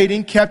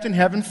 unfading, kept in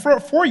heaven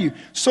for you.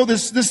 So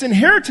this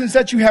inheritance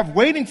that you have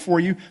waiting for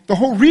you, the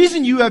whole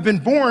reason you have been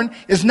born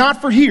is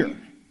not for here.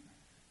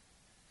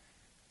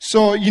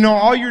 So,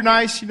 all your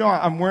nice,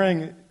 I'm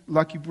wearing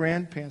Lucky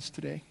Brand pants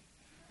today.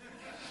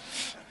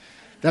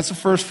 That's a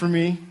first for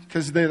me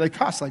because they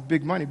cost like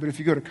big money. But if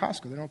you go to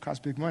Costco, they don't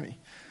cost big money.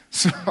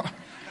 So,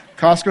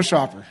 Costco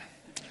shopper.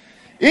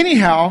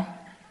 Anyhow,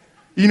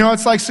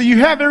 it's like, so you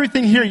have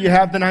everything here. You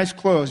have the nice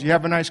clothes. You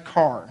have a nice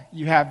car.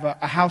 You have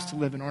a house to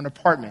live in or an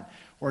apartment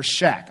or a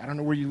shack. I don't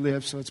know where you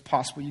live, so it's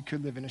possible you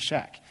could live in a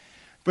shack.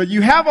 But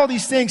you have all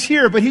these things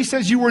here, but he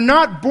says you were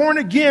not born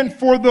again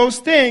for those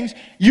things.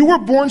 You were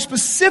born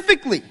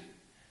specifically,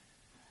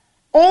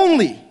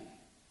 only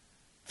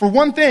for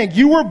one thing.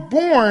 You were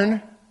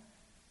born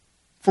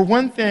for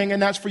one thing,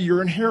 and that's for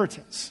your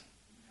inheritance.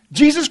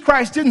 Jesus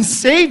Christ didn't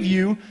save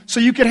you so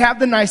you could have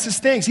the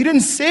nicest things. He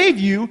didn't save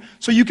you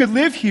so you could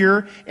live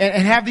here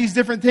and have these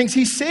different things.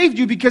 He saved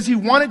you because he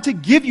wanted to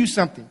give you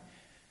something.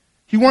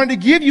 He wanted to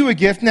give you a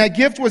gift, and that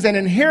gift was an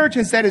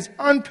inheritance that is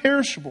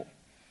unperishable.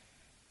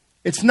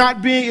 It's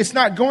not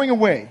going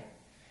away.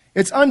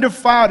 It's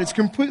undefiled. It's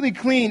completely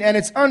clean, and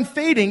it's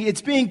unfading.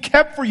 It's being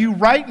kept for you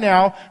right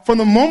now from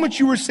the moment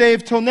you were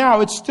saved till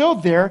now. It's still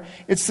there.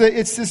 It's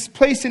this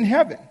place in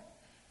heaven.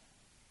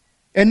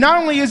 And not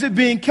only is it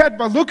being kept,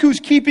 but look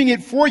who's keeping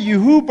it for you,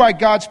 who by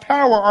God's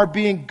power are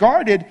being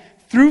guarded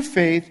through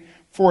faith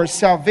for a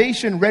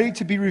salvation ready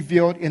to be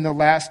revealed in the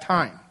last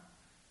time.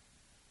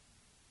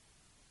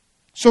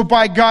 So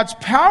by God's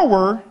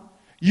power,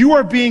 you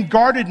are being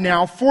guarded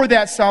now for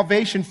that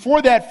salvation,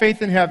 for that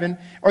faith in heaven,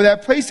 or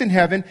that place in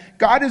heaven.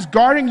 God is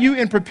guarding you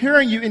and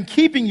preparing you and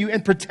keeping you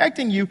and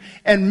protecting you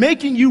and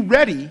making you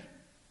ready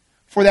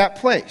for that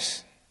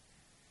place.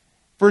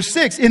 Verse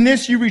 6, in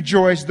this you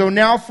rejoice, though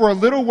now for a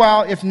little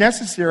while, if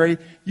necessary,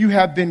 you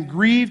have been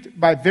grieved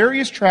by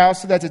various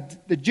trials, so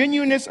that the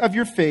genuineness of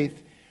your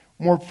faith,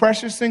 more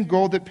precious than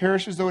gold that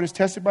perishes though it is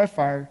tested by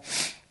fire,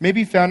 may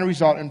be found to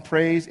result in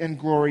praise and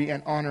glory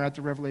and honor at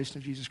the revelation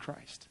of Jesus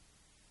Christ.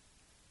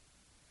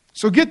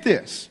 So get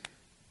this.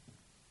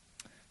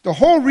 The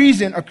whole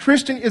reason a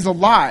Christian is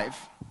alive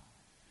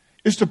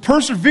is to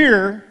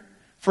persevere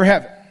for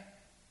heaven.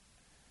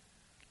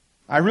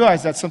 I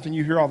realize that's something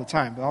you hear all the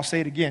time, but I'll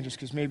say it again just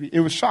because maybe it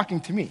was shocking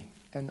to me,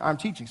 and I'm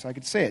teaching so I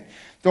could say it.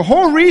 The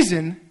whole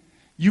reason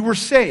you were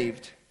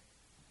saved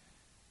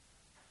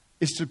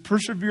is to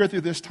persevere through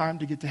this time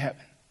to get to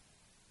heaven.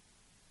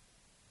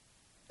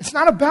 It's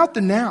not about the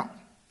now.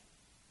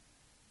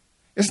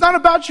 It's not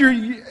about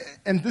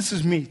and this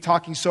is me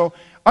talking, so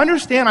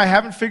understand I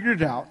haven't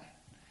figured it out,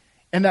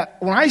 and that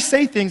when I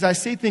say things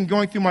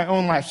going through my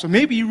own life. So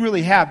maybe you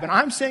really have, but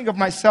I'm saying of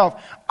myself,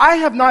 I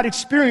have not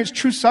experienced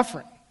true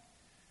suffering.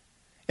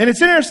 And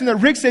it's interesting that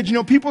Rick said,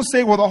 people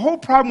say, well, the whole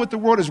problem with the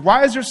world is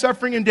why is there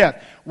suffering and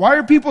death? Why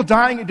are people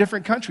dying in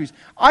different countries?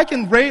 I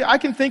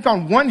can think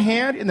on one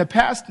hand in the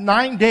past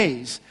 9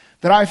 days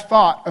that I've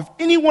thought of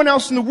anyone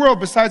else in the world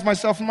besides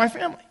myself and my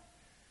family.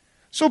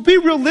 So be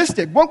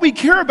realistic. What we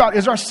care about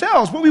is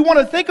ourselves. What we want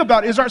to think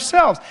about is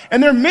ourselves.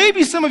 And there may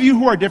be some of you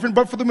who are different,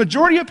 but for the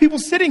majority of people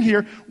sitting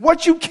here,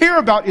 what you care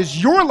about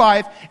is your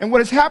life and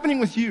what is happening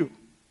with you.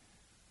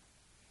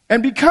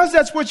 And because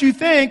that's what you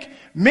think,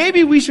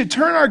 maybe we should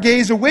turn our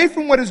gaze away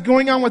from what is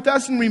going on with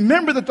us and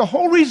remember that the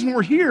whole reason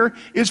we're here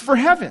is for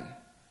heaven.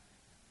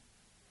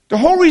 The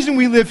whole reason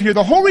we live here,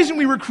 the whole reason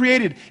we were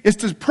created is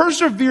to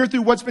persevere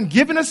through what's been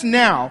given us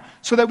now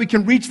so that we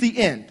can reach the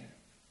end.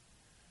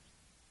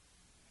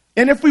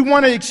 And if we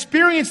want to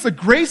experience the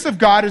grace of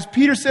God, as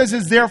Peter says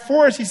is there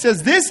for us, he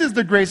says this is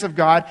the grace of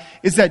God,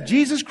 is that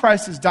Jesus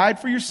Christ has died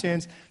for your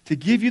sins to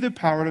give you the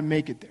power to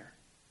make it there.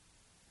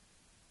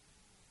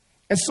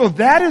 And so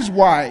that is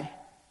why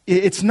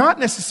it's not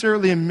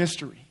necessarily a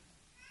mystery.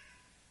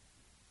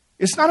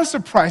 It's not a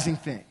surprising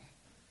thing.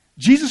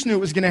 Jesus knew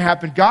it was going to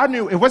happen. God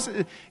knew it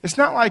wasn't. It's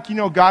not like,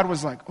 God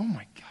was like, oh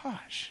my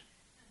gosh.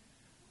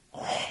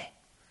 Oh,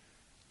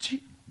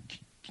 gee,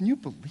 can you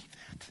believe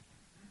that?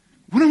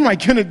 What am I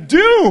going to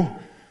do?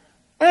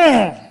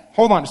 Oh,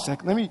 hold on a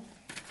second.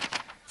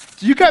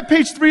 Do you got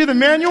page 3 of the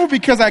manual?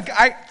 Because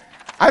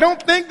I don't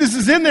think this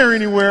is in there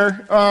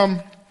anywhere.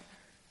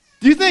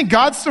 Do you think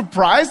God's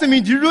surprised? Do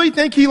you really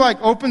think he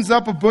opens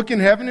up a book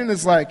in heaven and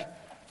is like,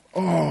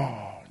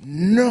 oh,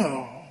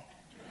 no.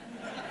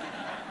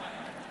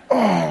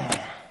 Oh,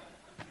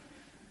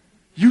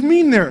 you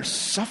mean they're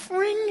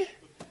suffering?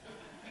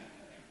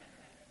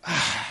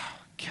 Oh,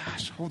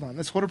 gosh, hold on.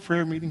 Let's hold a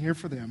prayer meeting here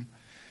for them.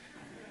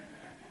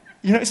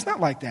 It's not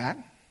like that.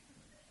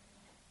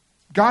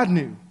 God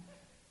knew.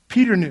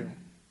 Peter knew.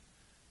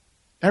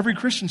 Every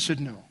Christian should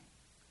know.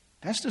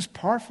 That's just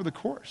par for the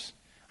course.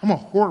 I'm a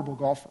horrible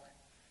golfer.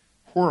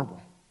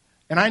 Horrible.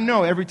 And I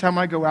know every time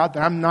I go out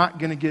that I'm not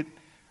going to get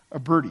a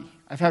birdie.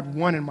 I've had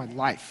one in my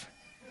life.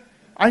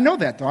 I know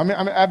that, though.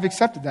 I've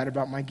accepted that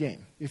about my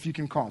game, if you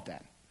can call it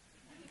that.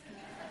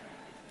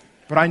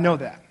 But I know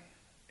that.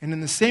 And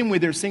in the same way,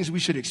 there's things we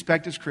should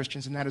expect as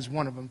Christians, and that is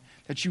one of them,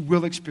 that you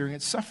will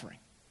experience suffering,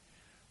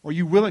 or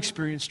you will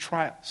experience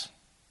trials.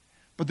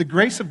 But the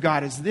grace of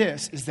God is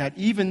this, is that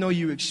even though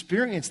you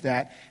experience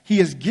that, He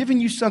has given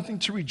you something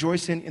to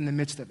rejoice in the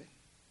midst of it.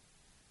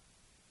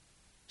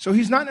 So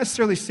He's not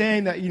necessarily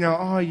saying that,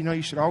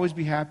 you should always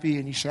be happy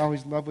and you should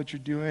always love what you're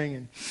doing,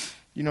 and,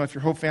 if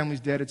your whole family's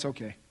dead, it's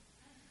okay.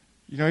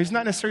 He's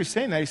not necessarily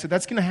saying that. He said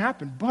that's going to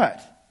happen,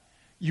 but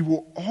you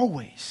will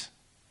always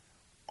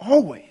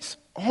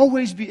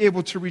be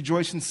able to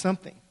rejoice in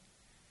something.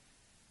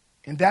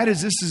 And that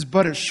is, this is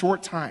but a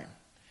short time.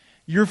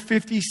 Your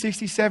 50,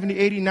 60, 70,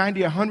 80,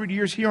 90, 100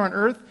 years here on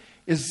earth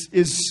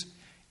is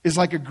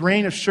like a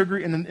grain of sugar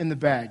in the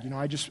bag.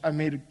 I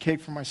made a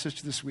cake for my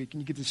sister this week,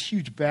 and you get this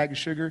huge bag of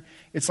sugar.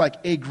 It's like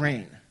a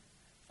grain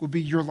will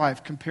be your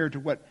life compared to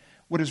what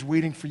is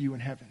waiting for you in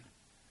heaven.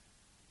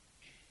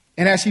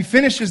 And as he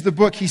finishes the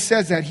book, he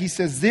says,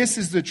 this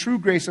is the true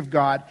grace of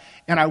God,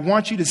 and I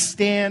want you to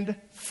stand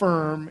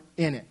firm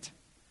in it.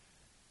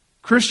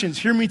 Christians,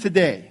 hear me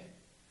today.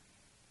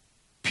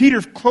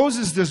 Peter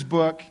closes this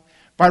book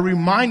by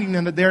reminding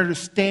them that they're to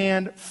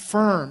stand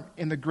firm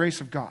in the grace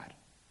of God.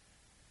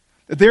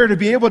 That they're to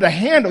be able to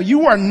handle.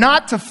 You are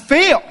not to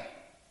fail.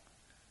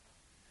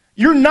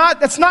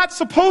 That's not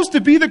supposed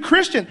to be the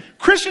Christian.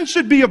 Christians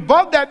should be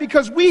above that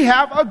because we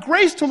have a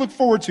grace to look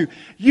forward to.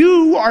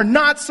 You are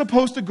not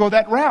supposed to go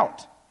that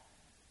route.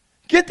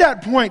 Get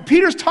that point.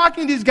 Peter's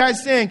talking to these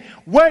guys saying,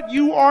 what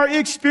you are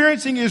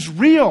experiencing is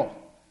real.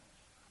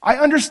 I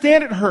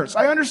understand it hurts.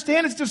 I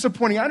understand it's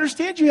disappointing. I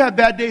understand you have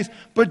bad days,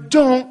 but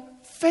don't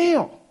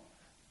fail.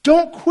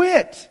 Don't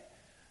quit.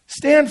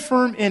 Stand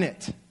firm in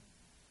it.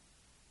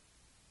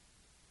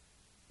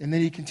 And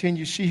then he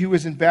continues, she who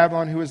is in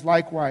Babylon, who is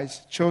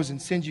likewise chosen,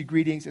 sends you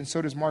greetings, and so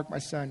does Mark, my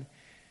son.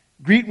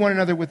 Greet one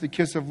another with the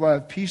kiss of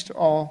love. Peace to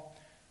all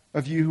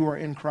of you who are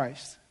in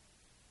Christ.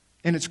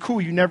 And it's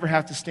cool, you never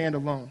have to stand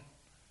alone.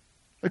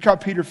 Look how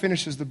Peter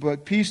finishes the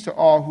book. Peace to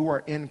all who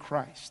are in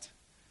Christ.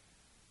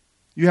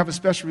 You have a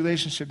special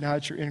relationship now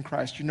that you're in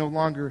Christ. You're no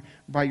longer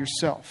by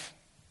yourself.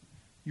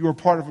 You are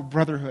part of a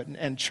brotherhood.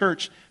 And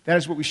church, that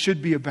is what we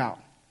should be about.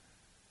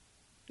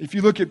 If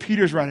you look at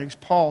Peter's writings,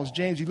 Paul's,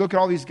 James, you look at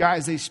all these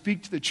guys, they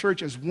speak to the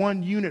church as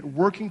one unit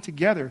working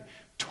together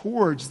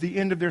towards the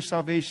end of their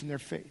salvation, their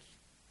faith.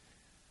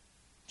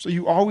 So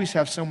you always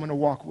have someone to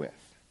walk with.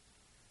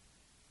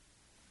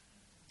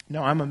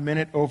 Now, I'm a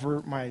minute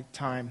over my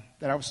time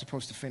that I was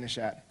supposed to finish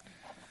at,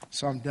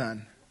 so I'm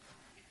done.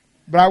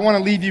 But I want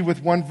to leave you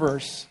with one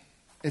verse.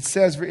 It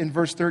says in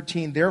verse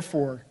 13,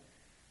 therefore,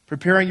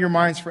 preparing your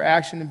minds for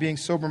action and being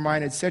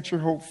sober-minded, set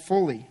your hope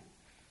fully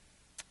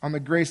on the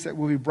grace that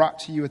will be brought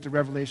to you at the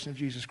revelation of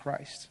Jesus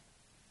Christ.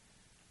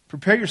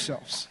 Prepare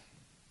yourselves.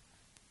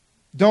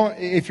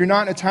 If you're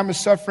not in a time of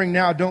suffering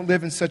now, don't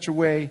live in such a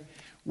way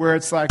where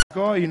it's like,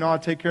 I'll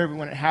take care of it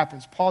when it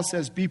happens. Paul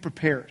says, be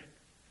prepared.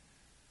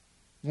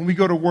 When we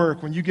go to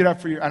work, when you get up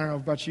for I don't know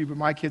about you, but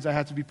my kids, I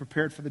have to be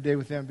prepared for the day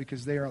with them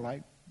because they are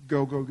like,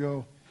 go, go,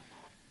 go.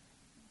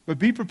 But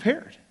be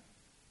prepared.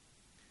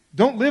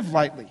 Don't live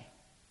lightly.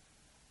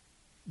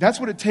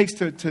 That's what it takes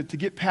to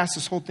get past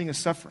this whole thing of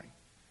suffering.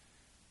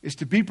 Is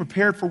to be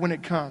prepared for when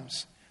it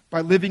comes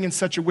by living in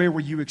such a way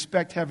where you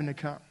expect heaven to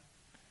come.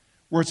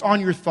 Where it's on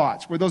your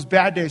thoughts. Where those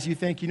bad days you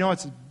think,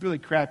 it's a really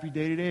crappy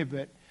day today,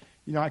 but,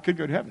 I could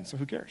go to heaven, so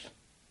who cares?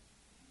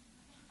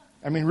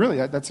 Really,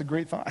 that's a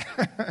great thought.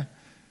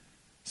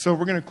 So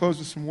we're going to close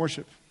with some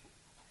worship.